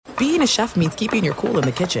being a chef means keeping your cool in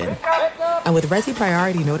the kitchen. And with Resi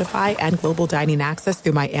Priority Notify and Global Dining Access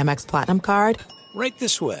through my Amex Platinum card, right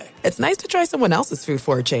this way. It's nice to try someone else's food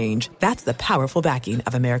for a change. That's the powerful backing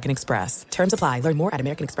of American Express. Terms apply. Learn more at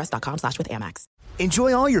americanexpress.com/withAmex.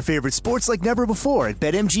 Enjoy all your favorite sports like never before at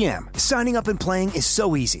BetMGM. Signing up and playing is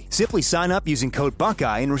so easy. Simply sign up using code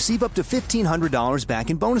Buckeye and receive up to $1,500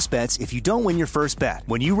 back in bonus bets if you don't win your first bet.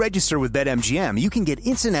 When you register with BetMGM, you can get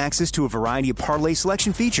instant access to a variety of parlay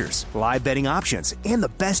selection features, live betting options, and the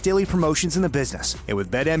best daily promotions in the business. And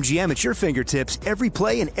with BetMGM at your fingertips, every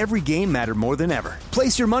play and every game matter more than ever.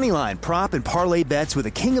 Place your moneyline, prop, and parlay bets with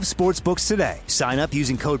the king of sportsbooks today. Sign up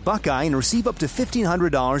using code Buckeye and receive up to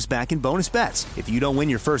 $1,500 back in bonus bets if you don't win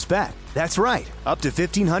your first bet. That's right, up to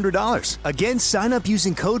 $1,500. Again, sign up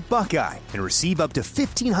using code Buckeye and receive up to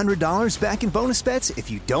 $1,500 back in bonus bets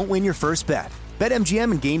if you don't win your first bet.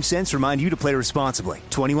 BetMGM and GameSense remind you to play responsibly.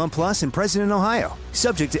 21 plus and present in Ohio.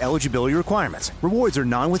 Subject to eligibility requirements. Rewards are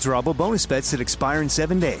non-withdrawable bonus bets that expire in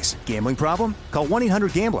 7 days. Gambling problem? Call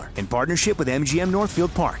 1-800-GAMBLER in partnership with MGM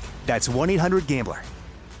Northfield Park. That's 1-800-GAMBLER.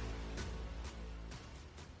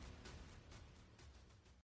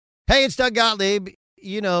 Hey, it's Doug Gottlieb.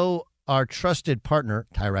 You know, our trusted partner,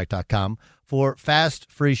 TireRack.com, for fast,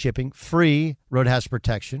 free shipping, free road hazard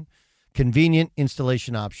protection, convenient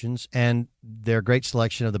installation options, and their great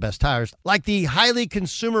selection of the best tires, like the highly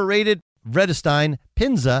consumer-rated Vredestein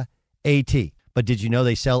Pinza AT. But did you know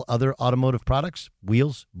they sell other automotive products?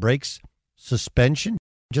 Wheels, brakes, suspension,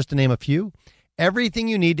 just to name a few. Everything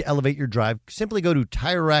you need to elevate your drive. Simply go to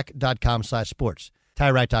TireRack.com/sports.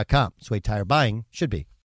 TireRack.com. It's the way tire buying should be.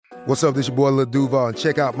 What's up, this your boy Lil Duval, and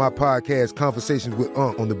check out my podcast, Conversations with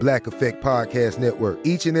Unc, on the Black Effect Podcast Network.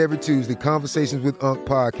 Each and every Tuesday, Conversations with Unc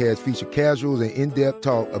podcast feature casuals and in-depth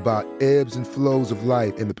talk about ebbs and flows of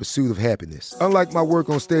life and the pursuit of happiness. Unlike my work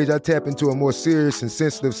on stage, I tap into a more serious and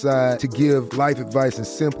sensitive side to give life advice and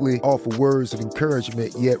simply offer words of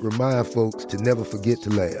encouragement, yet remind folks to never forget to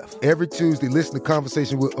laugh. Every Tuesday, listen to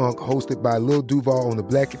Conversations with Unc, hosted by Lil Duval on the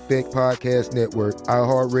Black Effect Podcast Network,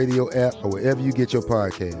 iHeartRadio app, or wherever you get your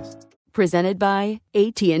podcasts. Presented by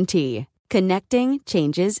AT&T. Connecting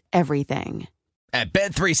changes everything. At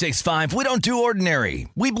Bet365, we don't do ordinary.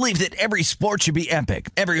 We believe that every sport should be epic.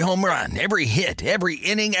 Every home run, every hit, every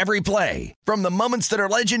inning, every play. From the moments that are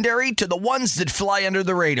legendary to the ones that fly under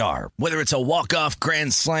the radar. Whether it's a walk-off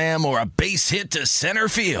grand slam or a base hit to center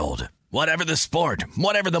field. Whatever the sport,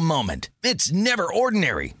 whatever the moment, it's never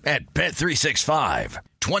ordinary at Bet365.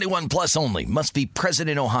 21 plus only. Must be present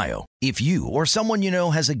in Ohio. If you or someone you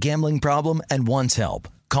know has a gambling problem and wants help,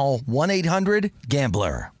 call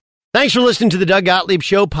 1-800-GAMBLER. Thanks for listening to the Doug Gottlieb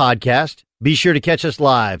Show podcast. Be sure to catch us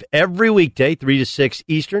live every weekday, 3 to 6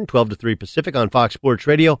 Eastern, 12 to 3 Pacific on Fox Sports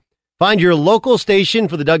Radio. Find your local station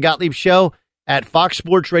for the Doug Gottlieb Show at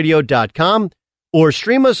foxsportsradio.com or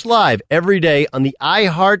stream us live every day on the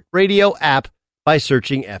iHeartRadio app by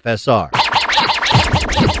searching FSR.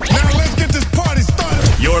 Now let's get this party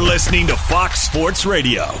started. You're listening to Fox Sports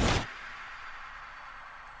Radio.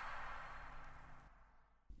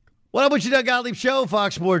 What up with you, Doug Gottlieb Show,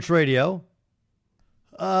 Fox Sports Radio?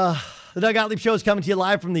 The Doug Gottlieb Show is coming to you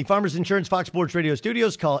live from the Farmers Insurance Fox Sports Radio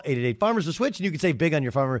studios. Call 888-FARMERS to switch, and you can save big on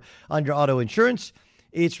your auto insurance.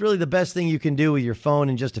 It's really the best thing you can do with your phone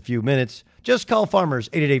in just a few minutes. Just call Farmers,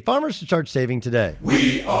 888-FARMERS, to start saving today.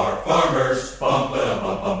 We are farmers. Bum, ba-dum,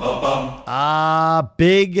 bum, bum, bum, bum.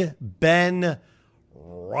 Big Ben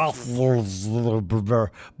Roethlisberger.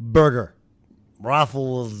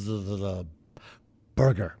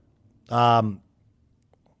 Burger.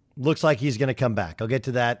 Looks like he's going to come back. I'll get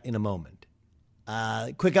to that in a moment.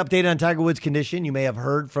 Quick update on Tiger Woods' condition. You may have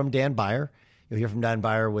heard from Dan Beyer. You'll hear from Dan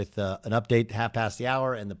Beyer with an update half past the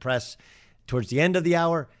hour and the press towards the end of the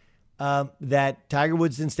hour that Tiger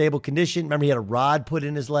Woods is in stable condition. Remember, he had a rod put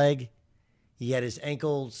in his leg. He had his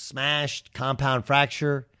ankle smashed, compound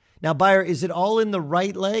fracture. Now, Beyer, is it all in the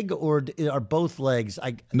right leg or are both legs?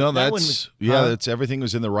 No, that's everything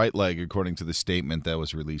was in the right leg according to the statement that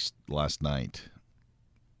was released last night.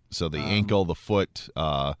 So the ankle, the foot,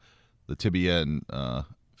 the tibia and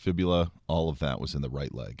fibula, all of that was in the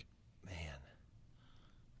right leg.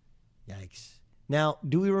 Yikes. Now,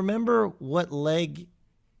 do we remember what leg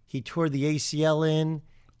he tore the ACL in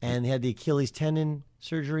and had the Achilles tendon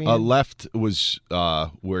surgery in? Left was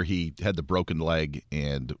where he had the broken leg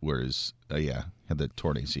and where his, had the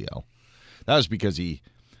torn ACL. That was because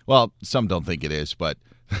some don't think it is, but,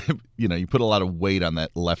 you put a lot of weight on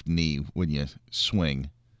that left knee when you swing.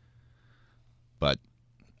 But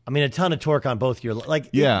a ton of torque on both your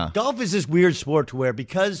golf is this weird sport to where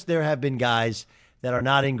because there have been guys that are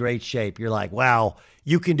not in great shape, you're like, wow,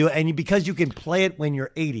 you can do it. And because you can play it when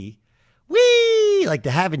you're 80, whee, like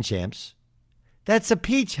the Having Champs, that's a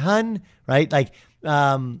peach, hun, right? Like,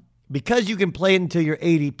 because you can play it until you're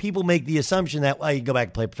 80, people make the assumption that, well, you go back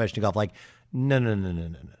and play professional golf. Like, no.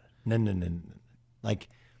 Like,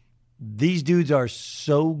 these dudes are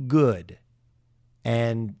so good,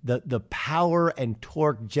 and the power and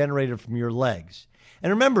torque generated from your legs.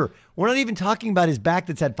 And remember, we're not even talking about his back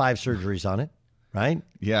that's had 5 surgeries on it, right?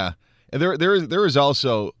 Yeah. And there is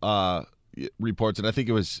also reports, and I think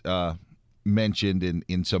it was mentioned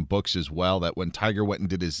in some books as well, that when Tiger went and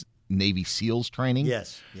did his Navy SEALs training,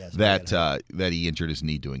 yes, that he injured his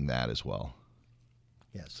knee doing that as well.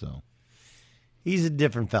 Yes. So he's a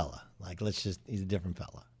different fella. Like, he's a different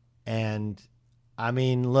fella. And I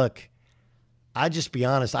mean, look, I just be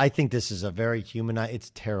honest. I think this is a very human.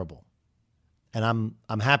 It's terrible, and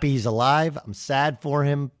I'm happy he's alive. I'm sad for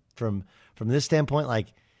him from this standpoint. Like,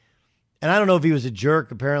 and I don't know if he was a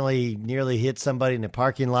jerk. Apparently, nearly hit somebody in the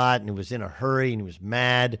parking lot, and he was in a hurry, and he was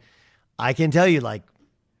mad. I can tell you, like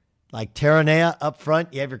Terranea up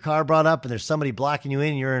front, you have your car brought up, and there's somebody blocking you in,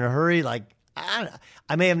 and you're in a hurry. Like,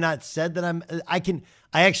 I may have not said that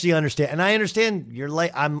I actually understand. And I understand you're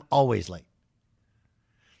late. I'm always late.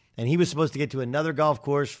 And he was supposed to get to another golf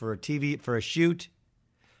course for a shoot.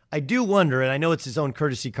 I do wonder, and I know it's his own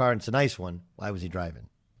courtesy car and it's a nice one. Why was he driving?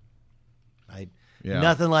 Right? Yeah.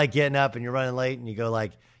 Nothing like getting up and you're running late and you go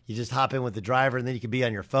like, you just hop in with the driver and then you can be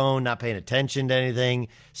on your phone, not paying attention to anything,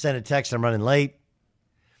 send a text, I'm running late.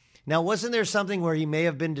 Now, wasn't there something where he may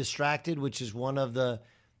have been distracted, which is one of the,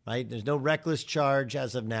 right? There's no reckless charge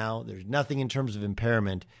as of now. There's nothing in terms of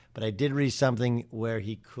impairment, but I did read something where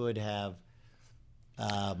he could have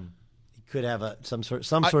some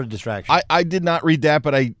sort of distraction. I did not read that,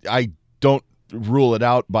 but I don't rule it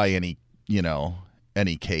out by any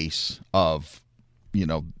case of,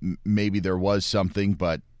 maybe there was something,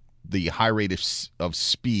 but the high rate of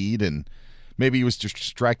speed, and maybe he was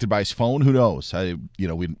distracted by his phone. Who knows?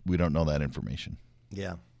 We don't know that information.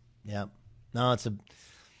 Yeah. No,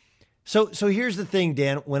 So here's the thing,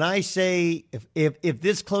 Dan. When I say if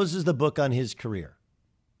this closes the book on his career,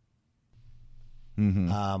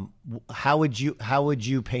 how would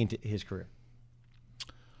you paint his career?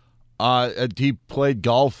 He played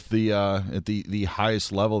golf at the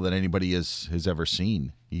highest level that anybody has ever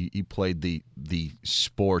seen. He played the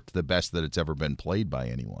sport the best that it's ever been played by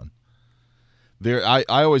anyone. I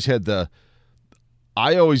always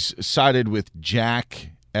sided with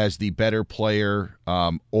Jack as the better player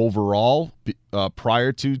overall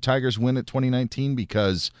prior to Tiger's win at 2019,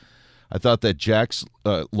 because I thought that Jack's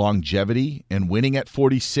longevity and winning at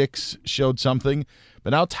 46 showed something. But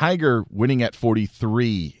now Tiger winning at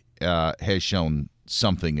 43 has shown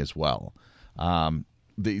something as well.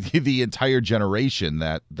 The entire generation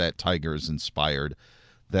that Tiger has inspired,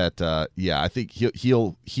 I think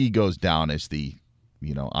he goes down as the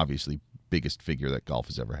obviously biggest figure that golf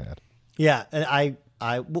has ever had. Yeah, and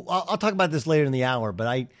I'll talk about this later in the hour,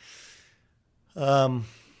 but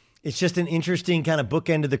it's just an interesting kind of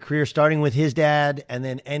bookend of the career, starting with his dad and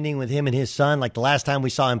then ending with him and his son. Like the last time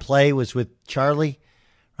we saw him play was with Charlie,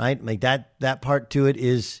 right? Like that part to it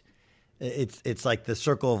is, it's like the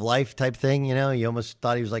circle of life type thing. You almost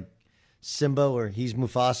thought he was like Simba, or he's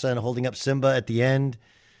Mufasa and holding up Simba at the end.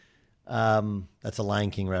 That's a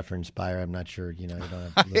Lion King reference, Byron. I'm not sure. You don't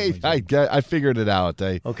have I figured it out.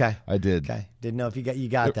 Okay. I did. Okay. Didn't know if you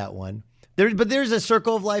got that one. But there's a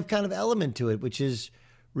circle of life kind of element to it, which is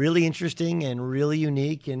really interesting and really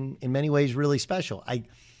unique and in many ways really special.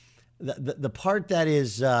 The part that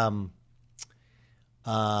is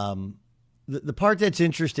the part that's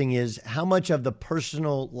interesting is how much of the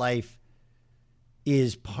personal life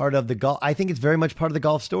is part of the golf. I think it's very much part of the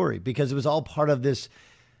golf story, because it was all part of this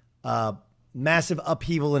massive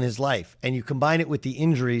upheaval in his life, and you combine it with the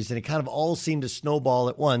injuries, and it kind of all seemed to snowball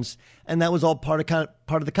at once, and that was all part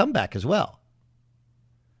of the comeback as well.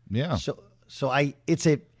 Yeah.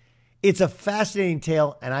 It's a fascinating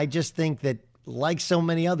tale, and I just think that, like so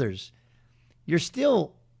many others, you're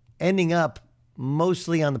still ending up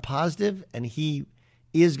mostly on the positive, and he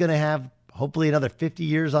is going to have hopefully another 50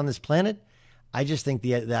 years on this planet. I just think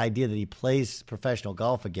the idea that he plays professional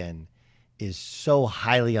golf again is so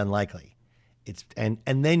highly unlikely. And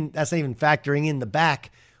then that's not even factoring in the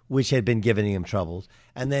back, which had been giving him troubles,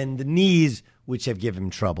 and then the knees, which have given him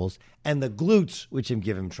troubles, and the glutes, which have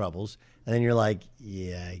given him troubles. And then you're like,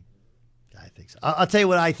 yeah, I think so. I'll tell you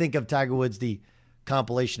what I think of Tiger Woods, the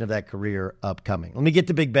compilation of that career upcoming. Let me get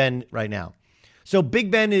to Big Ben right now. So Big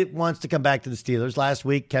Ben wants to come back to the Steelers. Last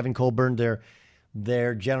week, Kevin Colburn,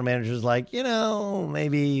 their general manager, was like,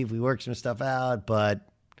 maybe if we work some stuff out, but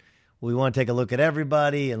We want to take a look at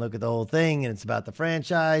everybody and look at the whole thing, and it's about the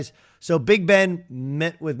franchise. So Big Ben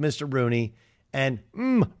met with Mr. Rooney, and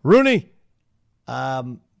Rooney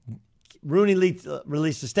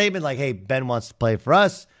released a statement like, hey, Ben wants to play for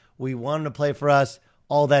us. We want him to play for us.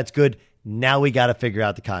 All that's good. Now we got to figure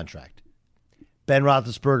out the contract. Ben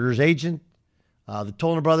Roethlisberger's agent, the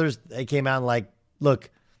Tollner brothers, they came out and like, look,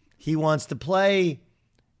 he wants to play,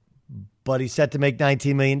 but he's set to make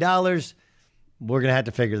 $19 million. We're going to have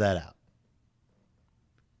to figure that out.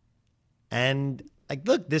 And like,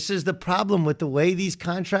 look, this is the problem with the way these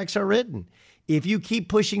contracts are written. If you keep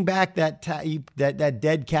pushing back that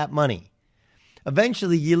dead cap money,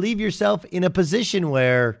 eventually you leave yourself in a position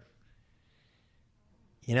where,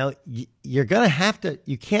 you know, you're going to have to,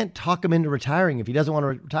 you can't talk him into retiring if he doesn't want to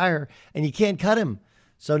retire, and you can't cut him.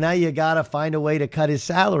 So now you got to find a way to cut his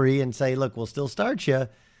salary and say, look, we'll still start you,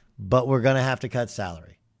 but we're going to have to cut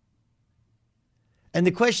salary. And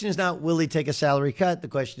the question is not, will he take a salary cut? The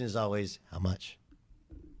question is always, how much?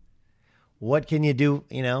 What can you do?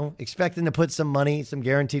 You know, expecting to put some money, some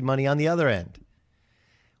guaranteed money on the other end,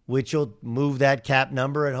 which will move that cap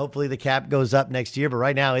number, and hopefully the cap goes up next year. But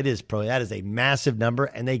right now that is a massive number,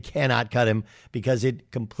 and they cannot cut him because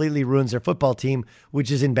it completely ruins their football team, which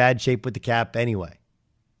is in bad shape with the cap anyway.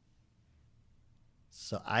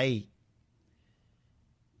 So I'm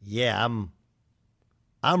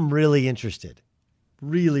really interested,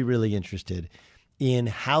 really interested in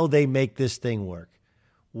how they make this thing work,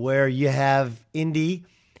 where you have Indy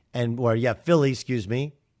and where you have Philly,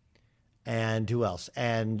 and who else?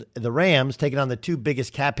 And the Rams taking on the two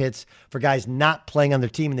biggest cap hits for guys not playing on their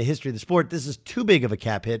team in the history of the sport. This is too big of a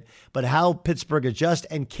cap hit, but how Pittsburgh adjust,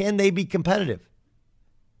 and can they be competitive?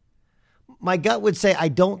 My gut would say I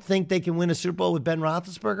don't think they can win a Super Bowl with Ben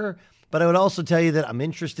Roethlisberger, but I would also tell you that I'm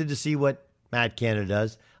interested to see what Matt Canada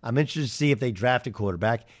does. I'm interested to see if they draft a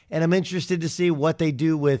quarterback, and I'm interested to see what they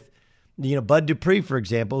do with, Bud Dupree, for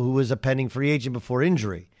example, who was a pending free agent before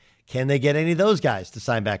injury. Can they get any of those guys to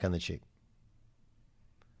sign back on the cheap?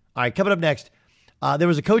 All right, coming up next, there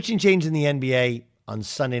was a coaching change in the NBA on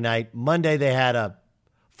Sunday night. Monday, they had a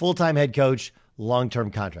full-time head coach,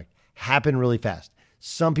 long-term contract. Happened really fast.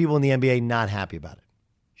 Some people in the NBA not happy about it.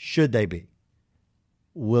 Should they be?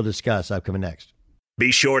 We'll discuss upcoming next.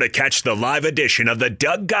 Be sure to catch the live edition of the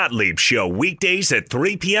Doug Gottlieb Show weekdays at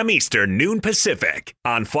 3 p.m. Eastern, noon Pacific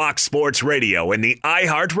on Fox Sports Radio and the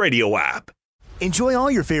iHeartRadio app. Enjoy all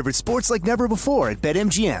your favorite sports like never before at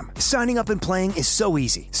BetMGM. Signing up and playing is so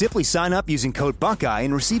easy. Simply sign up using code Buckeye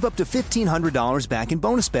and receive up to $1,500 back in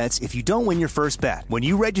bonus bets if you don't win your first bet. When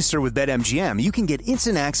you register with BetMGM, you can get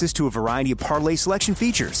instant access to a variety of parlay selection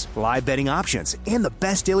features, live betting options, and the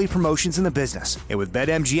best daily promotions in the business. And with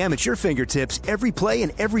BetMGM at your fingertips, every play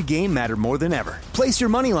and every game matter more than ever. Place your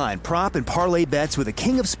moneyline, prop, and parlay bets with the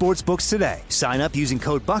king of sportsbooks today. Sign up using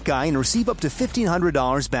code Buckeye and receive up to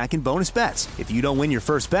 $1,500 back in bonus bets if you don't win your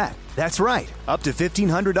first bet. That's right, up to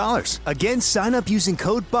 $1,500. Again, sign up using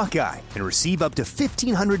code Buckeye and receive up to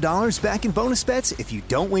 $1,500 back in bonus bets if you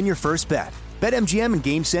don't win your first bet. BetMGM and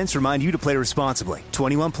GameSense remind you to play responsibly.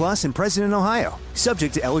 21 plus and present in Ohio.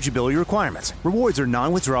 Subject to eligibility requirements. Rewards are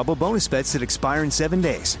non-withdrawable bonus bets that expire in 7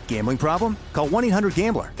 days. Gambling problem? Call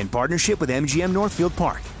 1-800-GAMBLER in partnership with MGM Northfield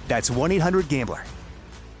Park. That's 1-800-GAMBLER.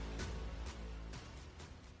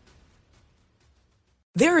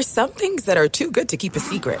 There are some things that are too good to keep a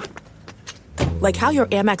secret. Like how your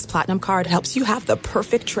Amex Platinum card helps you have the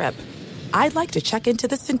perfect trip. I'd like to check into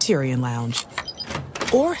the Centurion Lounge.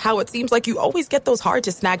 Or how it seems like you always get those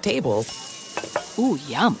hard-to-snag tables. Ooh,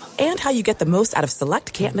 yum. And how you get the most out of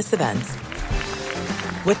select can't-miss events.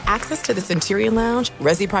 With access to the Centurion Lounge,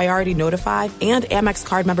 Resi Priority Notified, and Amex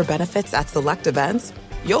card member benefits at select events,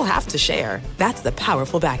 you'll have to share. That's the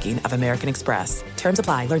powerful backing of American Express. Terms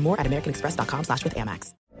apply. Learn more at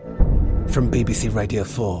americanexpress.com/withAmex. From BBC Radio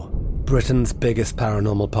 4, Britain's biggest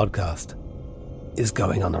paranormal podcast is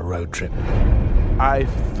going on a road trip. I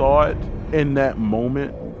thought in that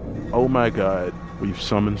moment, oh my God, we've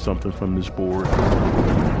summoned something from this board.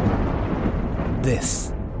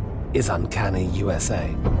 This is Uncanny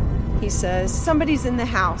USA. He says, somebody's in the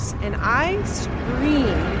house, and I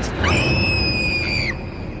screamed.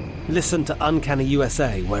 Listen to Uncanny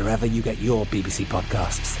USA wherever you get your BBC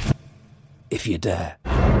podcasts, if you dare.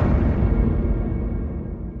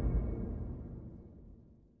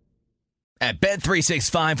 At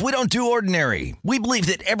Bet365, we don't do ordinary. We believe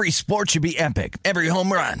that every sport should be epic. Every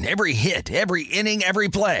home run, every hit, every inning, every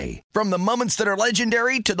play. From the moments that are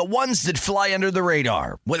legendary to the ones that fly under the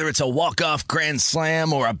radar. Whether it's a walk-off grand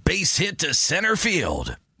slam or a base hit to center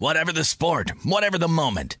field. Whatever the sport, whatever the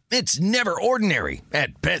moment, it's never ordinary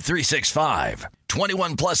at Bet365.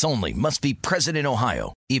 21 plus only. Must be present in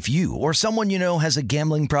Ohio. If you or someone you know has a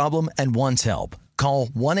gambling problem and wants help, call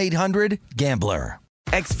 1-800-GAMBLER.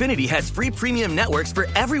 Xfinity has free premium networks for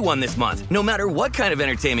everyone this month, no matter what kind of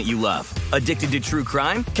entertainment you love. Addicted to true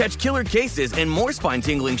crime? Catch killer cases and more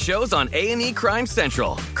spine-tingling shows on A&E Crime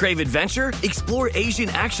Central. Crave adventure? Explore Asian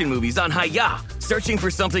action movies on Hi-YAH. Searching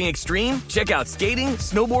for something extreme? Check out skating,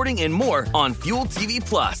 snowboarding, and more on Fuel TV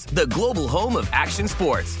Plus, the global home of action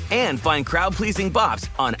sports. And find crowd-pleasing bops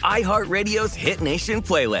on iHeartRadio's Hit Nation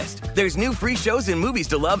playlist. There's new free shows and movies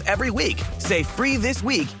to love every week. Say free this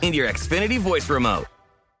week in your Xfinity voice remote.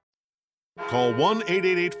 Call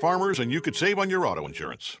 1-888-FARMERS and you could save on your auto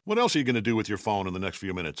insurance. What else are you going to do with your phone in the next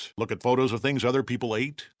few minutes? Look at photos of things other people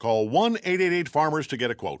ate? Call 1-888-FARMERS to get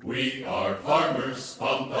a quote. We are farmers.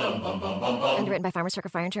 Bum, bum, bum, bum, bum, bum. Underwritten by Farmers Trucker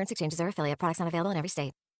Fire Insurance Exchanges or affiliate. Products not available in every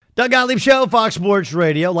state. Doug Gottlieb Show, Fox Sports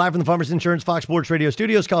Radio, live from the Farmers Insurance Fox Sports Radio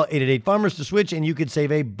studios. Call 888-FARMERS to switch and you could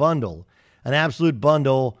save a bundle, an absolute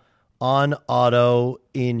bundle on auto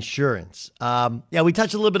insurance. We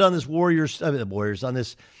touched a little bit on this on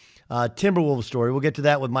this Timberwolves story. We'll get to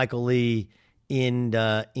that with Michael Lee in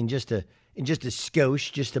just a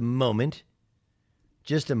skosh, just a moment.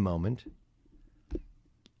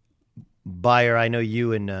 Bayer, I know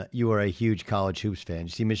you are a huge college hoops fan. Did you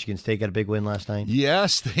see Michigan State got a big win last night?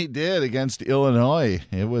 Yes, they did against Illinois.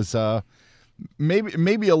 It was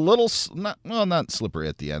maybe a little not slippery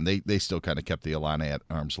at the end. They still kind of kept the Illini at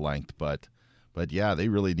arm's length, but yeah, they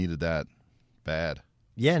really needed that bad.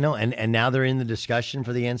 Yeah, no, and now they're in the discussion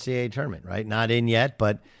for the NCAA tournament, right? Not in yet,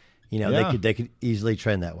 but they could easily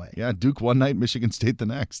trend that way. Yeah, Duke one night, Michigan State the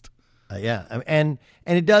next. And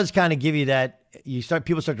it does kind of give you that.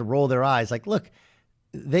 People start to roll their eyes, like, look,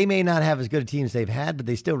 they may not have as good a team as they've had, but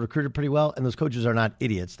they still recruited pretty well, and those coaches are not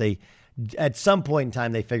idiots. They, at some point in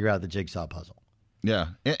time, they figure out the jigsaw puzzle. Yeah,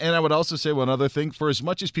 and I would also say one other thing. For as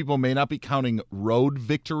much as people may not be counting road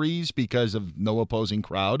victories because of no opposing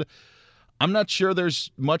crowd, I'm not sure there's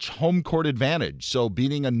much home court advantage. So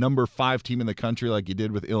beating a number 5 team in the country like you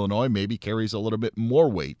did with Illinois maybe carries a little bit more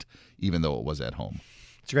weight, even though it was at home.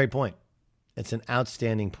 It's a great point. It's an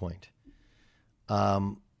outstanding point.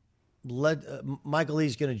 Michael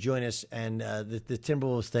Lee's going to join us, and the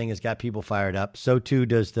Timberwolves thing has got people fired up. So too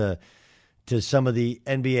does some of the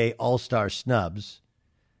NBA All-Star snubs.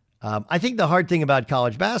 I think the hard thing about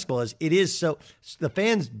college basketball is the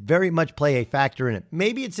fans very much play a factor in it.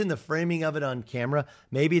 Maybe it's in the framing of it on camera.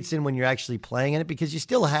 Maybe it's in when you're actually playing in it, because you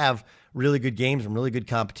still have really good games and really good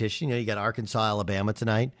competition. You got Arkansas, Alabama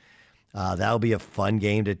tonight. That'll be a fun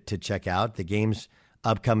game to check out. The games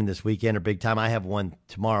upcoming this weekend are big time. I have one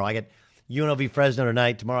tomorrow. I got UNLV Fresno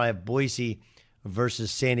tonight. Tomorrow I have Boise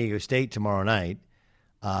versus San Diego State tomorrow night.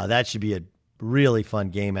 That should be a really fun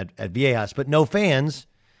game at Viejas, but no fans.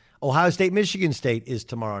 Ohio State, Michigan State is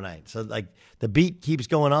tomorrow night. So, the beat keeps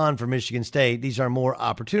going on for Michigan State. These are more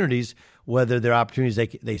opportunities. Whether they're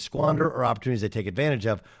opportunities they squander or opportunities they take advantage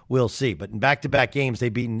of, we'll see. But in back-to-back games,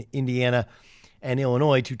 they've beaten Indiana and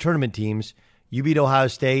Illinois, 2 tournament teams. You beat Ohio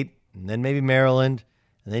State, and then maybe Maryland,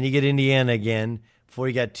 and then you get Indiana again before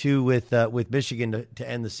you got 2 with Michigan to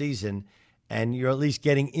end the season, and you're at least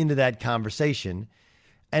getting into that conversation.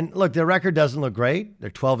 And, look, their record doesn't look great.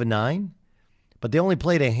 They're 12-9. But they only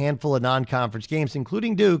played a handful of non-conference games,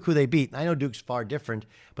 including Duke, who they beat. I know Duke's far different,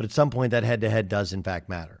 but at some point that head-to-head does, in fact,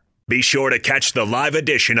 matter. Be sure to catch the live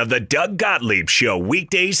edition of the Doug Gottlieb Show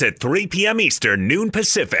weekdays at 3 p.m. Eastern, noon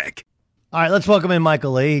Pacific. All right, let's welcome in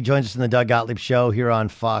Michael Lee. He joins us in the Doug Gottlieb Show here on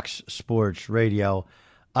Fox Sports Radio.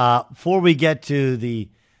 Before we get to the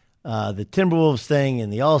Timberwolves thing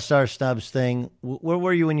and the All-Star snubs thing, where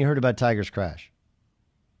were you when you heard about Tiger's crash?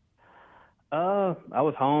 I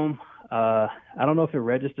was home. I don't know if it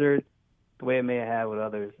registered the way it may have with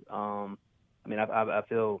others. I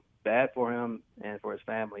feel bad for him and for his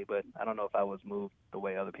family, but I don't know if I was moved the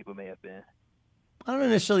way other people may have been. I don't know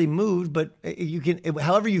necessarily moved, but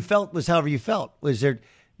however you felt was however you felt.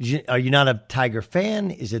 Are you not a Tiger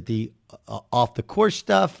fan? Is it the off the course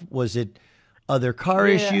stuff? Was it other car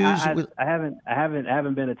issues? I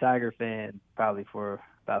haven't been a Tiger fan probably for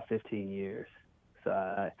about 15 years. So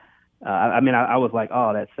I was like,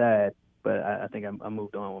 oh, that's sad. But I think I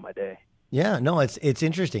moved on with my day. Yeah, no, it's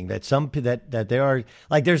interesting that that there are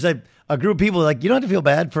there's a group of people you don't have to feel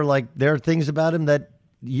bad for there are things about him that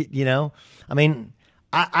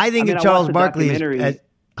I think of Charles Barkley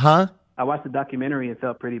I watched the documentary and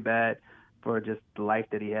felt pretty bad for just the life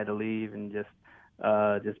that he had to leave and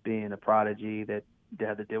just being a prodigy that they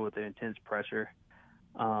had to deal with the intense pressure.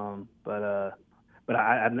 But but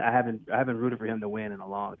I haven't rooted for him to win in a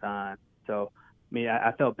long time. So, I mean,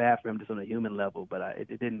 I felt bad for him just on a human level, but it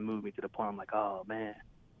didn't move me to the point I'm like, oh man.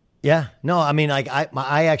 Yeah, no, I mean, like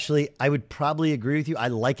I would probably agree with you. I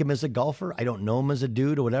like him as a golfer. I don't know him as a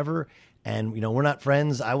dude or whatever. And, you know, we're not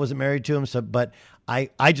friends. I wasn't married to him. So, but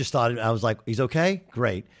I just thought, I was like, he's okay.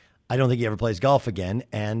 Great. I don't think he ever plays golf again.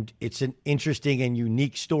 And it's an interesting and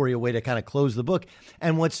unique story, a way to kind of close the book.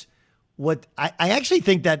 And what I actually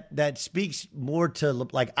think that speaks more to,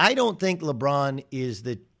 like, I don't think LeBron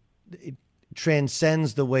it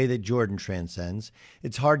transcends the way that Jordan transcends.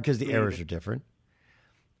 It's hard because the eras are different.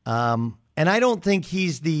 And I don't think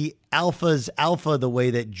he's the alpha's alpha the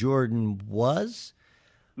way that Jordan was.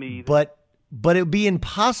 Me either. But it would be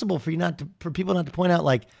impossible for people not to point out,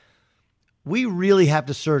 like, we really have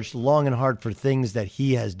to search long and hard for things that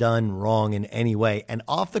he has done wrong in any way. And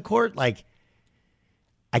off the court, like,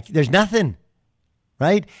 there's nothing,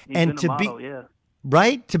 right? He's and to model, yeah.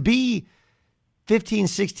 Right? To be 15,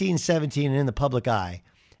 16, 17 and in the public eye,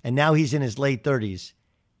 and now he's in his late 30s,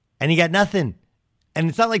 and he got nothing. And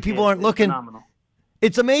it's not like people aren't looking. Phenomenal.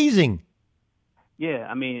 It's amazing. Yeah,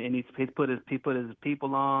 I mean, and he's put his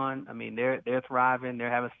people on. I mean, they're thriving.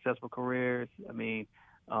 They're having successful careers. I mean,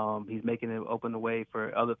 he's making it open the way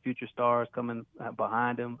for other future stars coming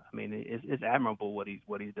behind him. I mean, it's admirable what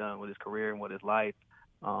he's done with his career and with his life.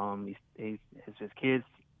 His kids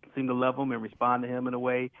seem to love him and respond to him in a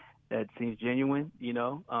way that seems genuine. You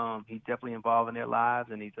know, he's definitely involved in their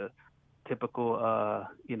lives, and he's a typical,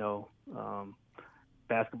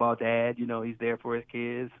 basketball dad. You know, he's there for his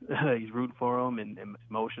kids. He's rooting for them and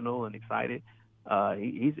emotional and excited.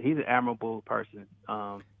 He's an admirable person.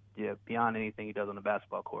 Beyond anything he does on the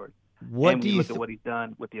basketball court. Look at what he's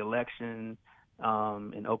done with the election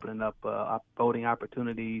and opening up voting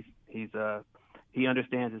opportunities. He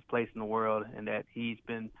understands his place in the world, and that he's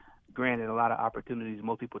been granted a lot of opportunities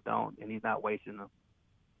most people don't, and he's not wasting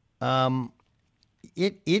them.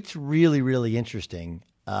 It's really, really interesting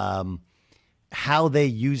how they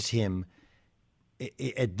use him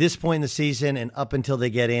at this point in the season and up until they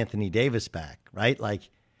get Anthony Davis back, right? Like,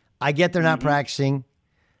 I get they're not practicing,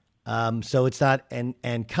 so it's not,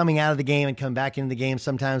 and coming out of the game and coming back into the game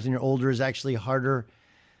sometimes when you're older is actually harder.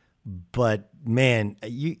 But man,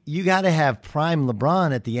 you got to have prime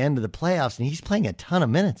LeBron at the end of the playoffs, and he's playing a ton of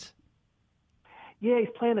minutes. Yeah, he's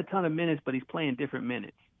playing a ton of minutes, but he's playing different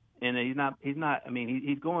minutes, and he's not. I mean,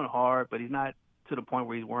 he's going hard, but he's not to the point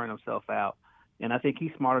where he's wearing himself out. And I think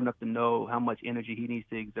he's smart enough to know how much energy he needs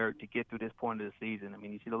to exert to get through this point of the season. I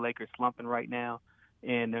mean, you see the Lakers slumping right now,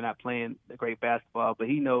 and they're not playing great basketball, but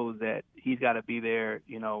he knows that he's got to be there,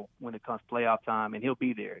 you know, when it comes playoff time, and he'll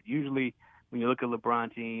be there. Usually when you look at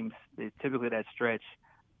LeBron teams, they typically that stretch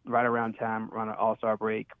right around time, around an All-Star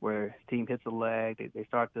break, where his team hits a leg,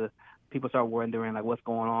 people start wondering, like, what's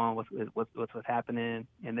going on, what's happening,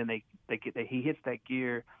 and then he hits that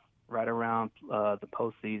gear right around the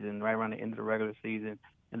postseason, right around the end of the regular season,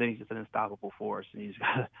 and then he's just an unstoppable force. And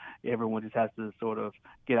everyone just has to sort of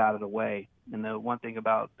get out of the way. And the one thing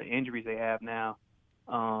about the injuries they have now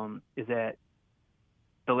is that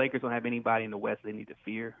the Lakers don't have anybody in the West they need to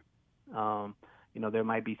fear. There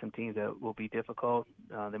might be some teams that will be difficult.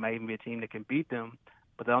 There might even be a team that can beat them,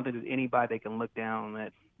 but I don't think there's anybody they can look down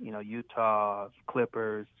at, Utah,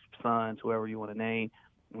 Clippers, Suns, whoever you want to name,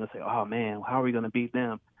 and they'll say, oh man, how are we going to beat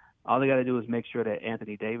them? All they got to do is make sure that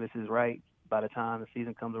Anthony Davis is right by the time the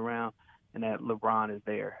season comes around, and that LeBron is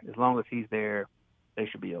there. As long as he's there, they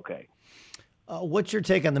should be okay. What's your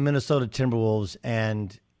take on the Minnesota Timberwolves?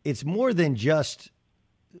 And it's more than just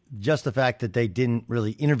the fact that they didn't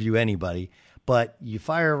really interview anybody, but you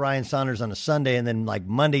fire Ryan Saunders on a Sunday, and then like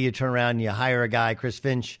Monday you turn around and you hire a guy, Chris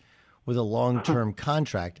Finch, with a long-term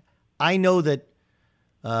contract. I know that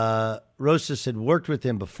Rosas had worked with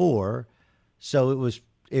him before, so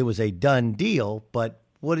it was a done deal, but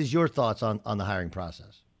what is your thoughts on the hiring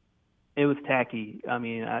process? It was tacky. I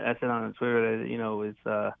mean, I said on Twitter that,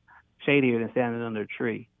 it's shadier than standing under a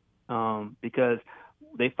tree because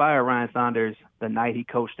they fired Ryan Saunders the night he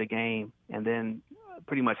coached the game and then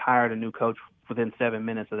pretty much hired a new coach within 7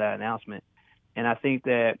 minutes of that announcement. And I think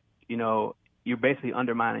that, you're basically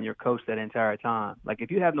undermining your coach that entire time. Like,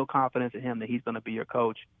 if you have no confidence in him that he's going to be your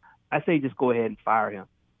coach, I say just go ahead and fire him.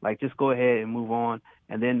 Like, just go ahead and move on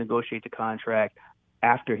and then negotiate the contract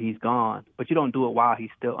after he's gone. But you don't do it while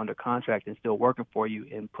he's still under contract and still working for you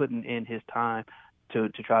and putting in his time to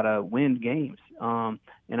try to win games. And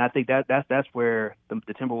I think that's where the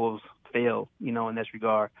Timberwolves fail, in this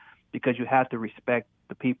regard, because you have to respect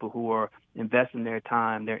the people who are investing their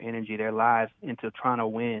time, their energy, their lives into trying to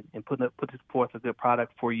win and put forth a good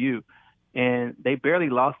product for you. And they barely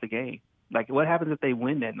lost the game. Like, what happens if they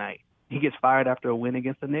win that night? He gets fired after a win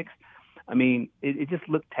against the Knicks. I mean, it just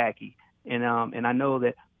looked tacky. And I know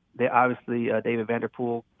that obviously David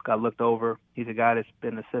Vanderpool got looked over. He's a guy that's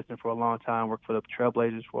been an assistant for a long time, worked for the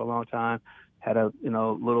Trailblazers for a long time, had a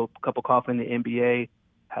little cup of coffee in the NBA,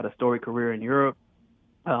 had a storied career in Europe,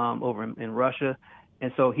 over in Russia.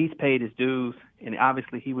 And so he's paid his dues, and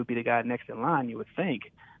obviously he would be the guy next in line, you would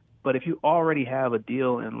think. But if you already have a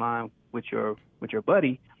deal in line with your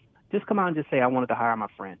buddy, just come out and just say, I wanted to hire my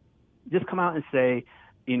friend. Just come out and say,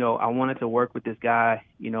 I wanted to work with this guy,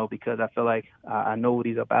 because I feel like I know what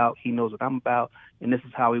he's about. He knows what I'm about, and this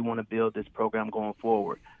is how we want to build this program going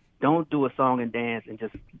forward. Don't do a song and dance and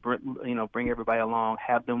just, bring everybody along,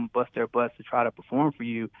 have them bust their butts to try to perform for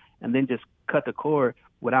you, and then just cut the cord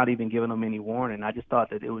without even giving them any warning. I just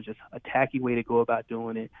thought that it was just a tacky way to go about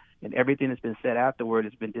doing it, and everything that's been said afterward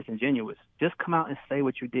has been disingenuous. Just come out and say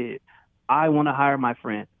what you did. I want to hire my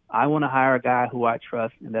friend. I want to hire a guy who I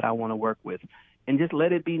trust and that I want to work with. And just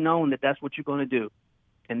let it be known that that's what you're going to do.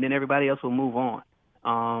 And then everybody else will move on.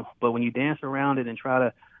 But when you dance around it and try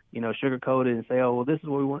to, sugarcoat it and say, oh, well, this is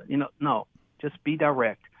what we want, no. Just be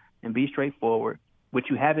direct and be straightforward, which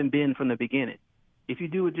you haven't been from the beginning. If you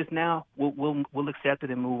do it just now, we'll accept it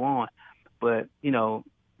and move on. But,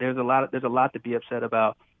 there's a lot to be upset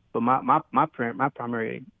about. But my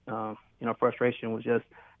primary, frustration was just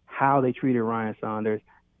how they treated Ryan Saunders,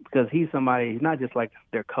 because he's not just like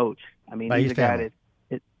their coach. I mean, he's a guy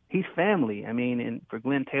that he's family. I mean, and for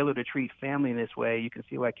Glenn Taylor to treat family in this way, you can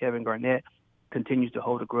see why Kevin Garnett continues to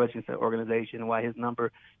hold a grudge against that organization, and why his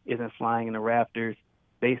number isn't flying in the rafters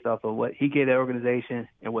based off of what he gave that organization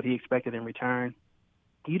and what he expected in return.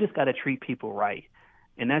 You just got to treat people right.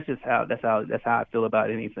 And that's how I feel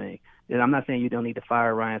about anything. And I'm not saying you don't need to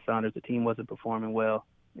fire Ryan Saunders. The team wasn't performing well.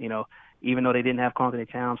 Even though they didn't have Anthony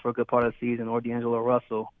Towns for a good part of the season, or D'Angelo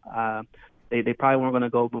Russell, they probably weren't going to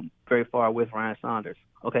go very far with Ryan Saunders.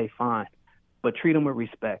 Okay, fine. But treat him with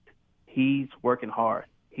respect. He's working hard.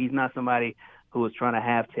 He's not somebody who was trying to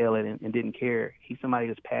half-tail it and didn't care. He's somebody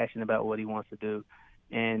who's passionate about what he wants to do.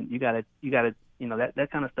 And you gotta that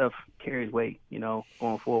kind of stuff carries weight,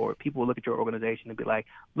 going forward. People will look at your organization and be like,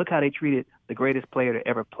 look how they treated the greatest player to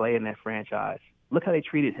ever play in that franchise. Look how they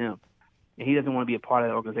treated him. And he doesn't want to be a part of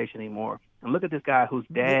that organization anymore. And look at this guy whose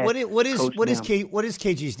dad. What is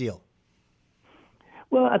KG's deal?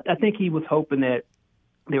 Well, I think he was hoping that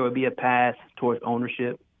there would be a path towards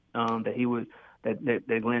ownership,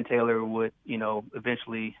 that Glenn Taylor would,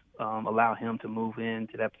 eventually allow him to move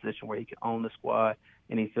into that position where he could own the squad.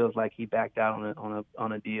 And he feels like he backed out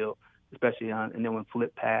on a deal, especially and then when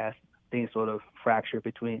Flip passed, things sort of fractured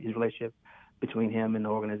between his relationship between him and the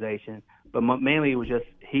organization. But mainly it was just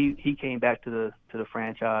he came back to the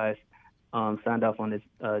franchise, signed off on this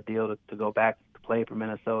deal to go back to play for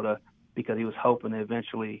Minnesota, because he was hoping to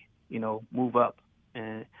eventually, move up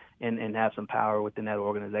and have some power within that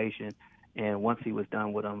organization. And once he was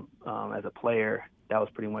done with him as a player, that was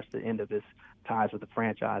pretty much the end of his ties with the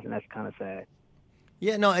franchise, and that's kind of sad.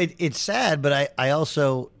 Yeah, no, it's sad, but I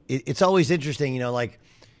also it's always interesting, like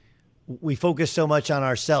we focus so much on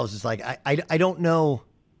ourselves. It's like I don't know.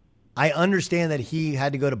 I understand that he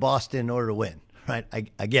had to go to Boston in order to win, right?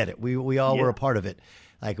 I get it. We all were a part of it.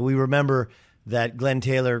 Like, we remember that Glenn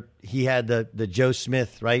Taylor, he had the Joe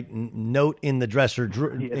Smith, right, note in the dresser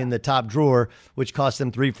in the top drawer, which cost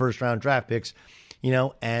them 3 first-round draft picks,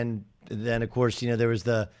 and then, of course, there was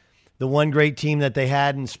the one great team that they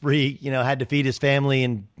had in Spree, had to feed his family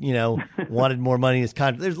and, wanted more money in his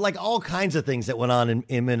contract. There's like all kinds of things that went on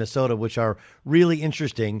in Minnesota, which are really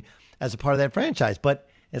interesting as a part of that franchise. But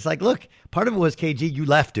it's like, look, part of it was, KG, you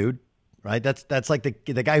left, dude. Right, that's like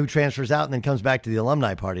the guy who transfers out and then comes back to the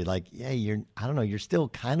alumni party. Like, yeah, you're still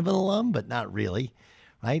kind of an alum, but not really,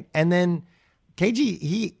 right? And then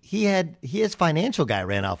KG, his financial guy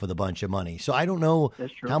ran off with a bunch of money, so I don't know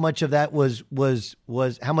how much of that was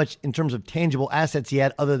how much in terms of tangible assets he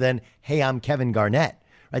had, other than, hey, I'm Kevin Garnett,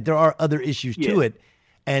 right? There are other issues to it,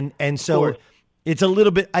 and so it's a little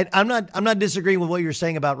bit. I'm not disagreeing with what you're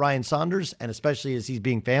saying about Ryan Saunders, and especially as he's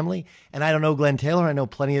being family. And I don't know Glenn Taylor. I know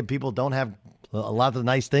plenty of people don't have a lot of the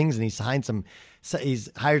nice things, and he's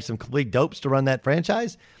hired some complete dopes to run that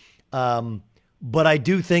franchise. But I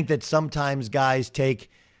do think that sometimes guys take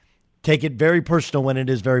it very personal when it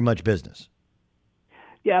is very much business.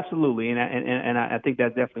 Yeah, absolutely, and I think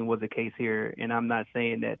that definitely was the case here. And I'm not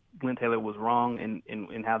saying that Glenn Taylor was wrong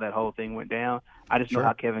in how that whole thing went down. I just know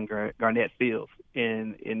how Kevin Garnett feels,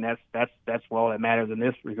 and that's all that matters in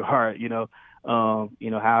this regard.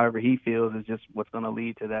 However he feels is just what's going to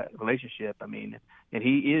lead to that relationship. I mean, and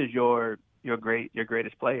he is your your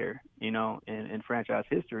greatest player, in franchise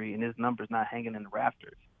history, and his number's not hanging in the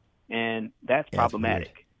rafters, and that's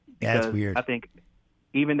problematic. That's weird. I think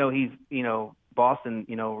even though he's, Boston,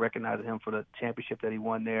 recognizes him for the championship that he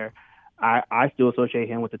won there, I still associate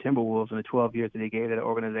him with the Timberwolves in the 12 years that he gave to the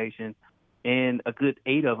organization, and a good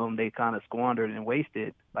 8 of them they kind of squandered and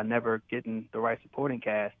wasted by never getting the right supporting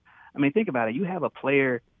cast. I mean, think about it. You have a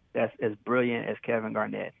player that's as brilliant as Kevin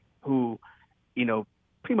Garnett, who,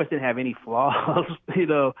 pretty much didn't have any flaws. He's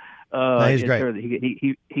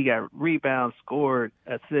great. He got rebounds, scored,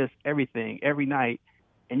 assists, everything every night,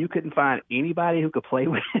 and you couldn't find anybody who could play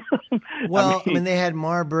with him. Well, I mean, they had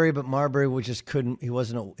Marbury, but Marbury just couldn't. He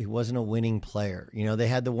wasn't a winning player. They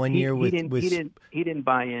had the one year with he didn't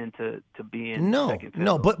buy into being second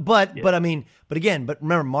fiddle. But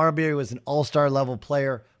remember, Marbury was an all-star level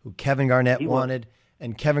player who Kevin Garnett wanted,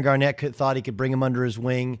 and Kevin Garnett thought he could bring him under his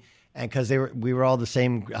wing, and because we were all the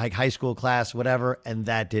same high school class, whatever, and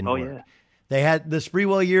that didn't work. Yeah. They had the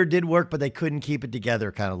Sprewell year did work, but they couldn't keep it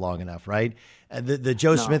together kind of long enough, right? The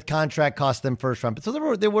Joe Smith contract cost them first round.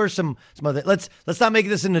 So there were some other. Let's not make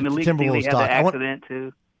this into Timberwolves talk. Had the accident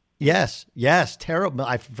too. Yes, terrible.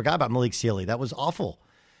 I forgot about Malik Sealy. That was awful.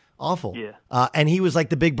 Yeah. And he was like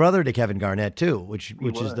the big brother to Kevin Garnett too, which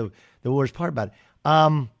is the worst part about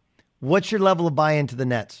it. What's your level of buy-in to the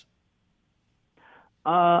Nets?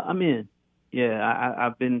 I'm in. Yeah,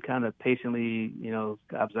 I've been kind of patiently,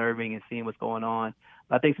 observing and seeing what's going on.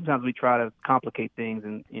 I think sometimes we try to complicate things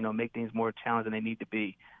and, make things more challenging than they need to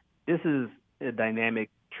be. This is a dynamic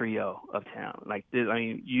trio of talent. Like this,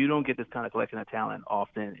 you don't get this kind of collection of talent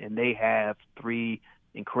often, and they have 3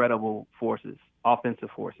 incredible forces, offensive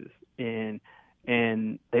forces, and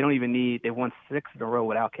they don't even need. They won 6 in a row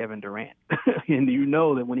without Kevin Durant, and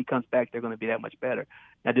that when he comes back, they're going to be that much better.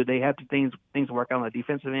 Now, do they have things work out on the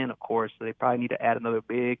defensive end? Of course. So they probably need to add another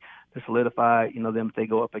big to solidify, them if they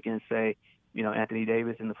go up against, say, Anthony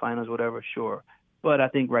Davis in the finals, whatever. Sure, but I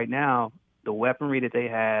think right now the weaponry that they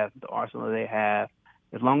have, the arsenal that they have,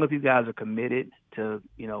 as long as these guys are committed to,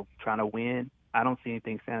 trying to win, I don't see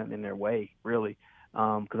anything standing in their way, really.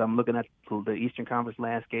 Because I'm looking at the Eastern Conference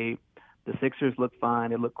landscape. The Sixers look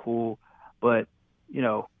fine. They look cool. But,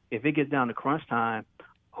 if it gets down to crunch time,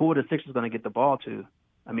 who are the Sixers going to get the ball to?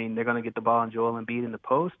 I mean, they're going to get the ball on Joel Embiid in the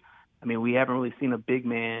post. I mean, we haven't really seen a big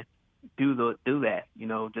man do that,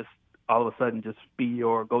 just all of a sudden just be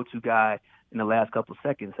your go-to guy in the last couple of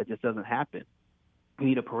seconds. That just doesn't happen. You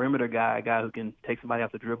need a perimeter guy, a guy who can take somebody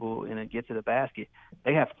off the dribble and then get to the basket.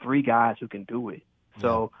 They have 3 guys who can do it.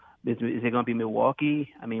 So is it going to be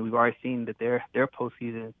Milwaukee? I mean, we've already seen that their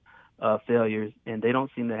postseason failures, and they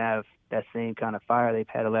don't seem to have that same kind of fire they've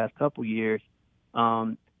had the last couple years.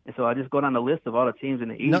 And so I just go down the list of all the teams in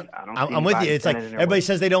the East. I'm with you. It's like everybody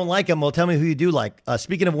says they don't like them. Well, tell me who you do like.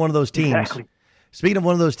 Speaking of one of those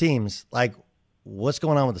teams, like what's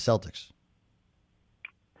going on with the Celtics?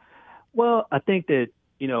 Well, I think that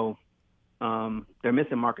they're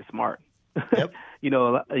missing Marcus Smart. Yep. You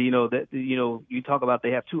talk about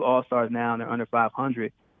they have 2 All-Stars now and they're under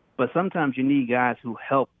 500, but sometimes you need guys who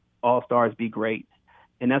help All-Stars be great,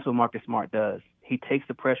 and that's what Marcus Smart does. He takes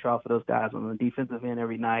the pressure off of those guys on the defensive end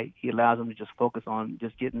every night. He allows them to just focus on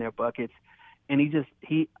just getting their buckets, and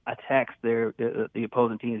he attacks the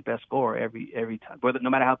opposing team's best scorer every time. No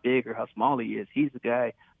matter how big or how small he is, he's the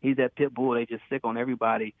guy. He's that pit bull they just stick on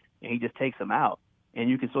everybody, and he just takes them out. And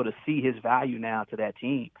you can sort of see his value now to that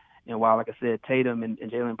team. And while, like I said, Tatum and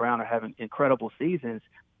Jaylen Brown are having incredible seasons,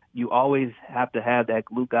 you always have to have that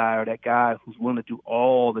glue guy or that guy who's willing to do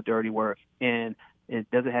all the dirty work, and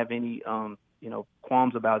it doesn't have any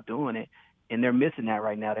qualms about doing it. And they're missing that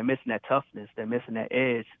right now. They're missing that toughness. They're missing that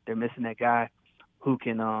edge. They're missing that guy who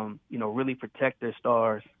can, really protect their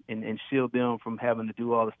stars and shield them from having to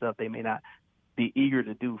do all the stuff they may not be eager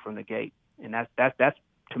to do from the gate. And that's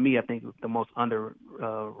to me, I think the most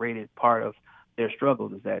underrated part of their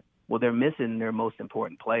struggles is that, well, they're missing their most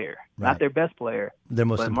important player, not their best player. Their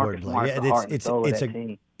most important player.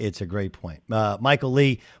 Yeah, it's a great point. Michael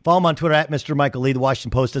Lee, follow him on Twitter at Mr. Michael Lee. The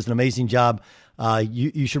Washington Post does an amazing job.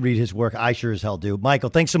 You should read his work. I sure as hell do. Michael,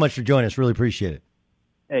 thanks so much for joining us. Really appreciate it.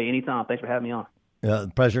 Hey, anytime. Thanks for having me on.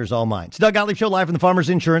 The pleasure is all mine. It's Doug Gottlieb Show live from the Farmers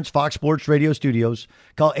Insurance Fox Sports Radio studios.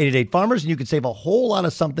 Call 888-FARMERS and you can save a whole lot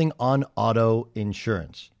of something on auto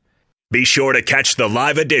insurance. Be sure to catch the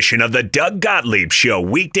live edition of the Doug Gottlieb Show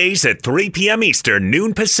weekdays at 3 p.m. Eastern,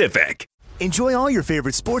 noon Pacific. Enjoy all your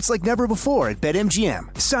favorite sports like never before at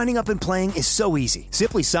BetMGM. Signing up and playing is so easy.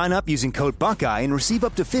 Simply sign up using code Buckeye and receive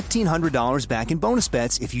up to $1,500 back in bonus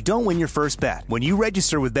bets if you don't win your first bet. When you